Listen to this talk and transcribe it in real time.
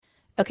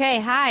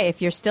Okay, hi.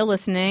 If you're still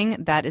listening,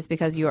 that is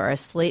because you are a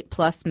Slate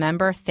Plus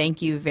member.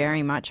 Thank you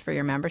very much for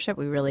your membership.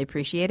 We really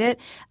appreciate it.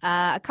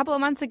 A couple of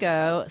months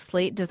ago,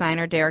 Slate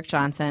designer Derek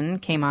Johnson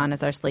came on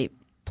as our Slate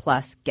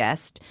Plus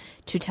guest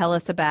to tell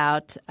us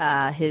about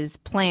his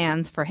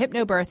plans for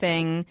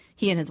hypnobirthing.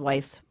 He and his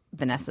wife's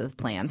Vanessa's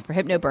plans for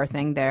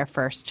hypnobirthing their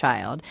first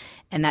child.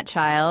 And that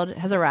child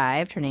has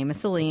arrived. Her name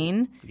is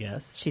Celine.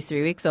 Yes. She's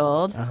 3 weeks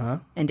old. Uh-huh.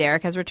 And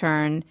Derek has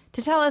returned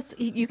to tell us,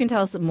 you can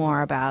tell us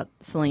more about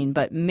Celine,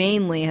 but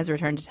mainly has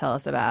returned to tell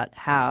us about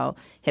how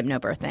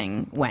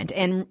hypnobirthing went.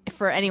 And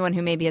for anyone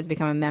who maybe has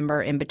become a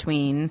member in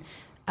between,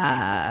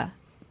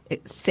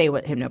 say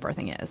what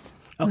hypnobirthing is.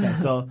 Okay,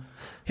 so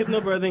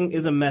hypnobirthing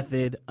is a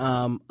method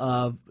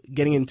of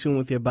getting in tune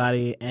with your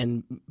body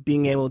and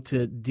being able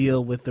to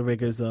deal with the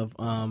rigors of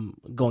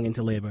going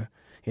into labor,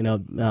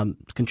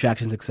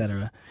 contractions,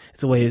 etc.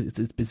 It's a way.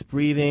 It's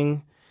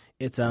breathing.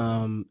 It's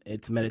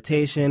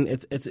meditation.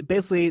 It's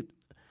basically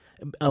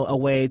a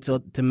way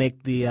to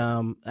make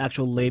the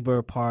actual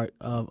labor part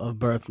of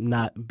birth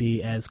not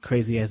be as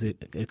crazy as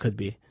it could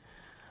be.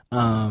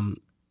 And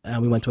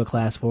we went to a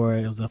class for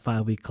it. It was a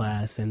 5-week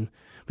class, and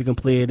we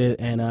completed it.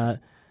 And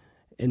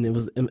it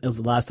was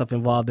a lot of stuff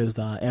involved. There was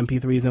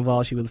MP3s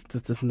involved. She would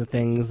listen to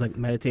things like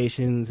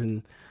meditations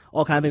and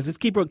all kinds of things. Just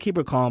keep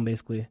her calm,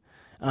 basically.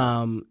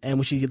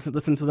 And she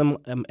listened to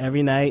them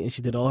every night, and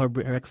she did all her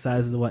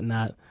exercises and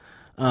whatnot.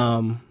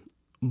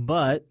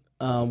 But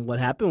what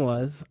happened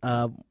was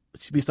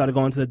we started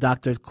going to the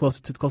doctor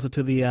closer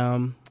to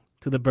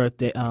the birth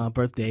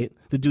date,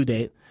 the due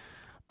date.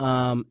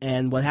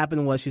 And what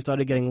happened was she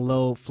started getting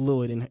low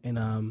fluid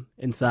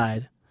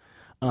inside.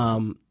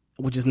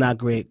 Which is not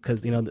great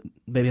because, the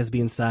baby has to be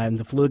inside. And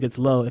the fluid gets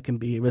low, it can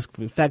be a risk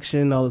for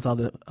infection, all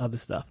this other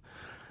stuff.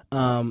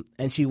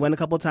 And she went a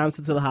couple of times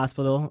to the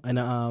hospital. And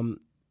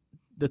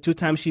the 2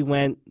 times she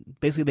went,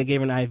 basically they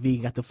gave her an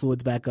IV, got the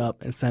fluids back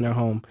up, and sent her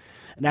home.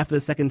 And after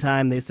the second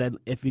time, they said,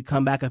 if you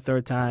come back a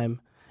third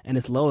time and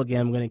it's low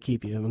again, we're going to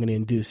keep you. And we're going to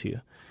induce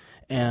you.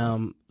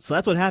 So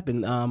that's what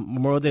happened.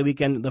 Memorial Day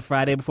weekend, the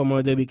Friday before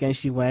Memorial Day weekend,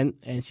 she went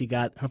and she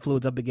got her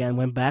fluids up again,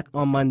 went back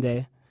on Monday.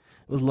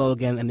 It was low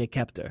again, and they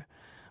kept her.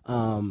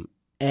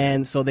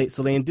 And so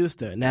they induced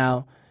her.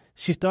 Now,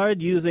 she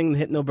started using the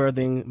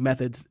hypnobirthing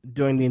methods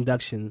during the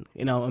induction.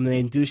 When they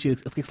induce you,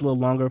 it takes a little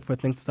longer for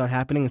things to start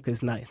happening.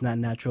 It's not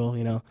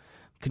natural,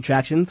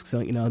 contractions.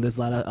 So, there's a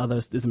lot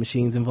of there's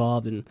machines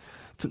involved and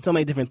so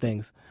many different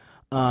things.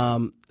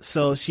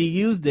 So she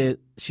used it.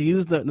 She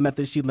used the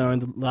methods she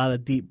learned, a lot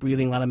of deep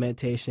breathing, a lot of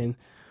meditation.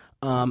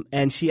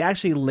 And she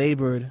actually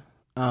labored,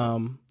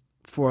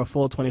 for a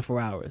full 24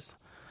 hours.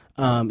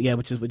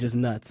 Which is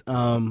nuts.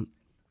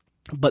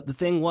 But the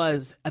thing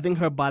was, I think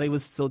her body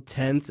was so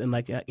tense and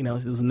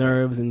those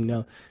nerves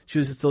and, she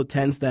was just so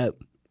tense that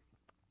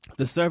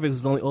the cervix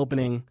was only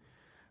opening,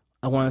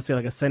 I want to say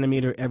a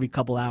centimeter every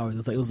couple hours.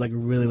 It was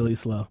really, really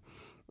slow.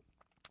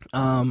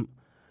 So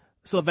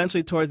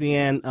eventually towards the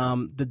end,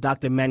 the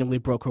doctor manually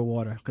broke her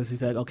water because he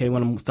said, okay, we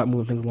want to start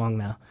moving things along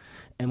now.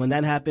 And when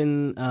that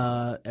happened,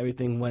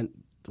 everything went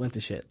to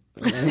shit.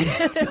 So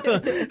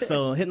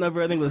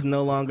hypnobirthing was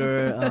no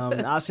longer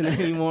an option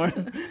anymore.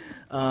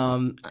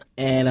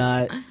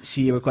 And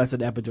she requested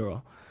the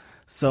epidural.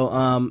 So,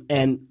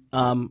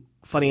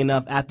 funny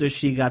enough, after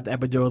she got the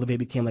epidural, the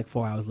baby came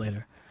 4 hours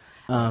later.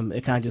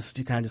 She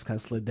kind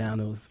of slid down.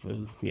 It was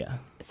yeah.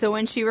 So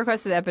when she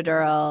requested the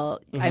epidural,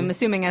 I'm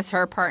assuming as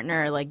her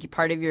partner,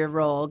 part of your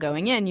role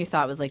going in, you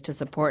thought was to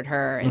support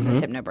her in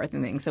this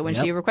hypnobirthing thing. So when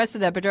she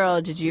requested the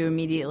epidural, did you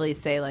immediately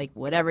say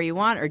whatever you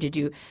want, or did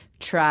you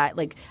try?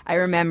 I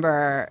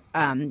remember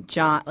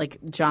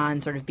John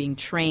sort of being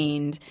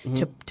trained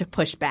to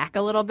push back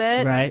a little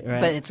bit, right?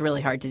 But it's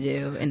really hard to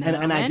do in that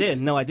moment.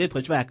 And I did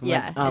push back.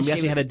 Yeah, we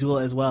actually had a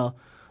doula as well.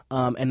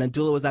 And the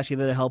doula was actually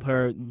there to help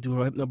her do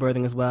her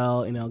hypnobirthing as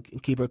well,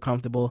 keep her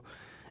comfortable.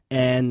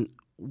 And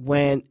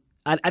when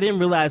I didn't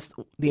realize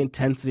the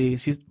intensity,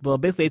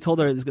 basically they told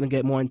her it's going to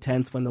get more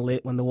intense when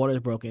the water is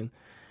broken,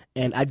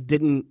 and I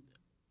didn't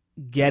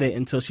get it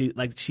until she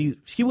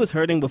was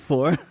hurting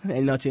before,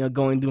 and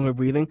doing her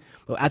breathing,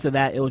 but after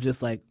that it was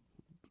just it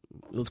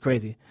was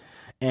crazy.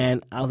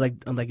 And I'm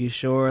like, you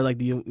sure?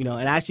 Do you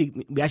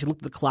And we actually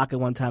looked at the clock at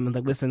one time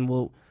and listen,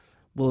 we'll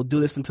do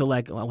this until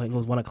it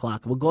was 1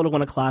 o'clock. We'll go to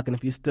 1 o'clock, and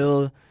if you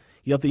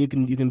don't think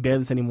you can bear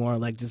this anymore,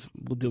 we'll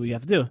do what you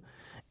have to do.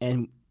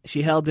 And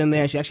she held in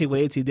there. And she actually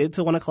waited. She did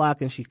till 1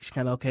 o'clock, and she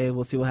kind of okay.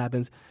 We'll see what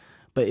happens.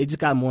 But it just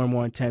got more and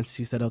more intense.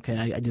 She said, okay,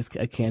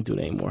 I can't do it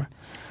anymore.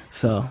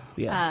 So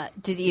yeah.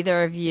 Did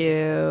either of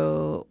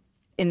you,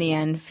 in the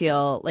end,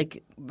 feel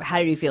how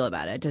did you feel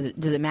about it?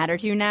 Does it matter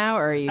to you now,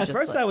 or are you at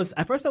first I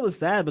was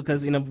sad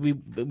because we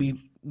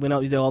went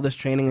out, we did all this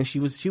training, and she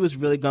was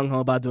really gung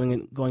ho about doing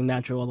it, going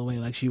natural all the way.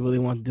 She really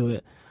wanted to do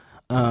it.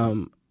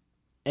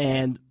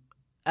 And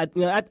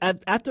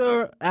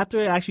after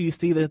actually you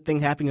see the thing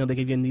happening, they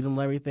give you a needle and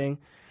everything.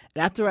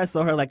 And after I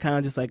saw her kind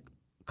of just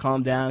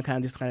calm down,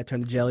 kind of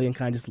turn to jelly, and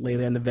kind of just lay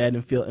there in the bed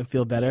and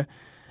feel better.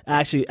 I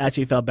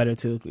actually felt better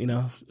too.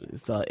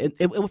 So it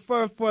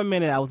for a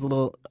minute I was a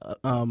little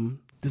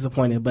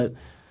disappointed. But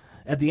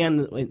at the end,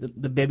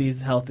 the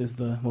baby's health is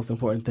the most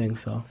important thing.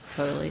 So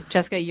totally,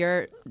 Jessica,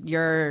 your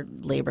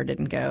labor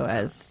didn't go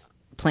as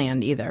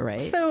planned either,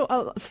 right?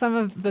 So some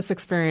of this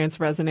experience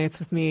resonates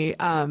with me.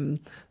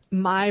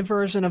 My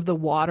version of the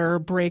water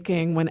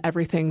breaking when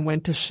everything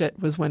went to shit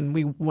was when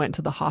we went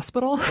to the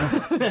hospital.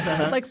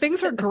 Like,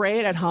 things were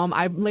great at home.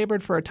 I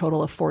labored for a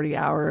total of 40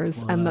 hours.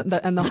 What?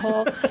 And the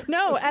whole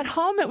no, at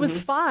home it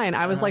was fine.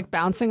 I was like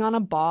bouncing on a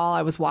ball.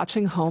 I was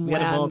watching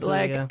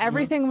Homeland.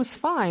 Everything was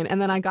fine.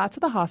 And then I got to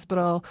the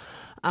hospital.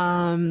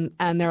 And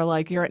they're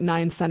like, you're at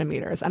 9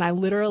 centimeters. And I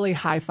literally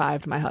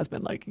high-fived my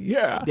husband, like,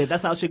 yeah,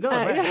 that's how it should go.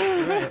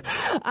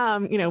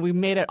 Right. We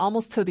made it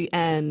almost to the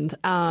end.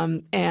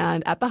 And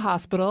at the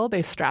hospital,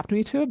 they strapped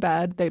me to a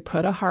bed. They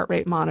put a heart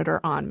rate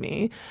monitor on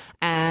me.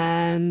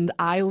 And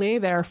I lay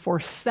there for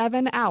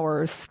 7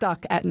 hours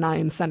stuck at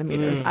 9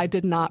 centimeters. I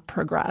did not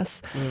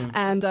progress.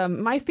 And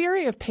my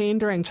theory of pain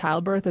during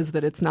childbirth is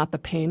that it's not the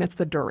pain, it's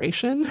the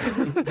duration.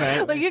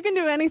 Right. Like, you can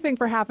do anything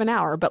for half an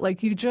hour, but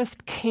like, you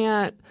just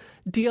can't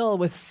deal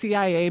with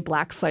CIA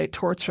black site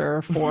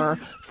torture for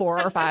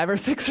 4 or 5 or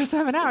 6 or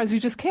 7 hours. You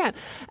just can't.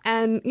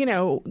 And,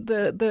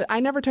 I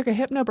never took a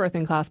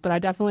hypnobirthing class, but I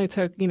definitely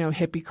took,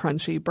 hippie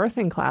crunchy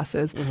birthing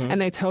classes,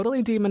 and they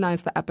totally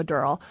demonized the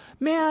epidural.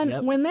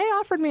 Man, when they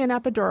offered me an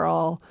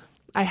epidural,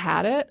 I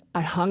had it.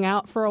 I hung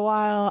out for a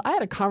while. I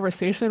had a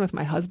conversation with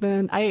my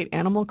husband. I ate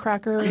animal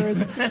crackers.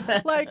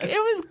 Like, it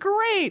was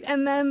great.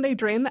 And then they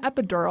drained the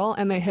epidural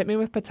and they hit me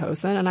with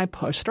Pitocin and I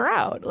pushed her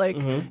out. Like,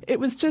 it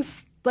was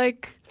just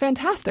like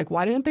fantastic.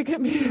 Why didn't they get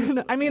me?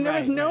 I mean, there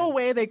was no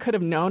way they could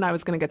have known I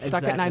was going to get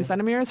stuck at 9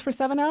 centimeters for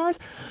 7 hours.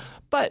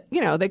 But,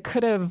 they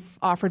could have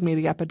offered me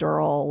the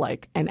epidural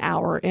like an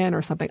hour in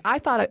or something. I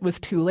thought it was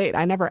too late.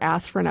 I never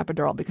asked for an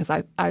epidural because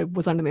I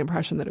was under the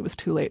impression that it was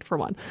too late for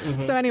one.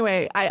 So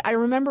anyway, I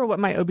remember what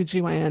my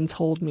OBGYN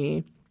told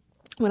me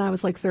when I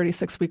was like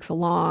 36 weeks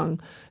along.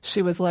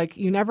 She was like,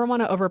 you never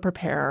want to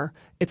over-prepare.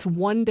 It's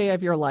 1 day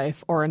of your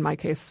life, or in my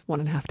case,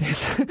 1.5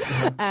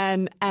 days.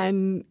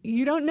 And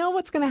you don't know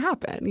what's going to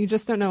happen. You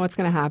just don't know what's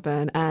going to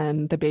happen.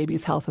 And the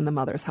baby's health and the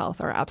mother's health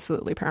are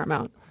absolutely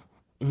paramount.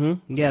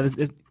 Yeah,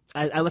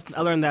 I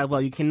learned that,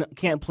 well, you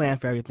can't plan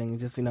for everything.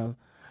 Just,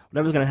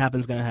 whatever's going to happen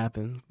is going to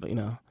happen. But,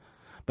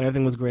 but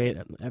everything was great.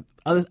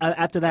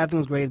 After that, everything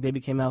was great. The baby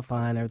came out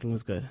fine. Everything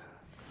was good.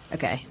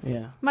 Okay.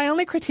 Yeah. My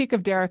only critique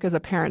of Derek as a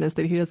parent is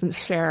that he doesn't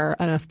share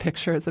enough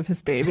pictures of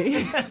his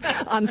baby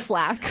on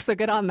Slack. So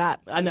get on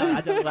that. I know.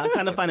 I'm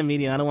trying to find a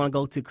medium. I don't want to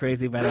go too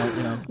crazy, but I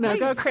don't. No,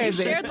 go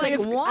crazy. You shared like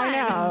one.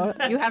 I know.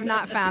 You have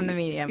not found the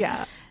medium.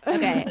 Yeah.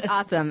 Okay,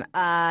 awesome.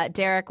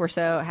 Derek, we're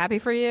so happy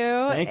for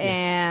you. Thank you.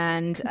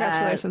 And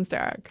congratulations,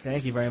 Derek.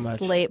 Thank you very much.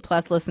 Slate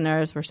Plus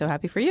listeners, we're so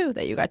happy for you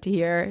that you got to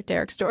hear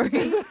Derek's story.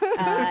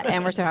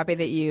 And we're so happy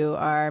that you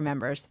are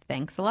members.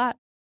 Thanks a lot.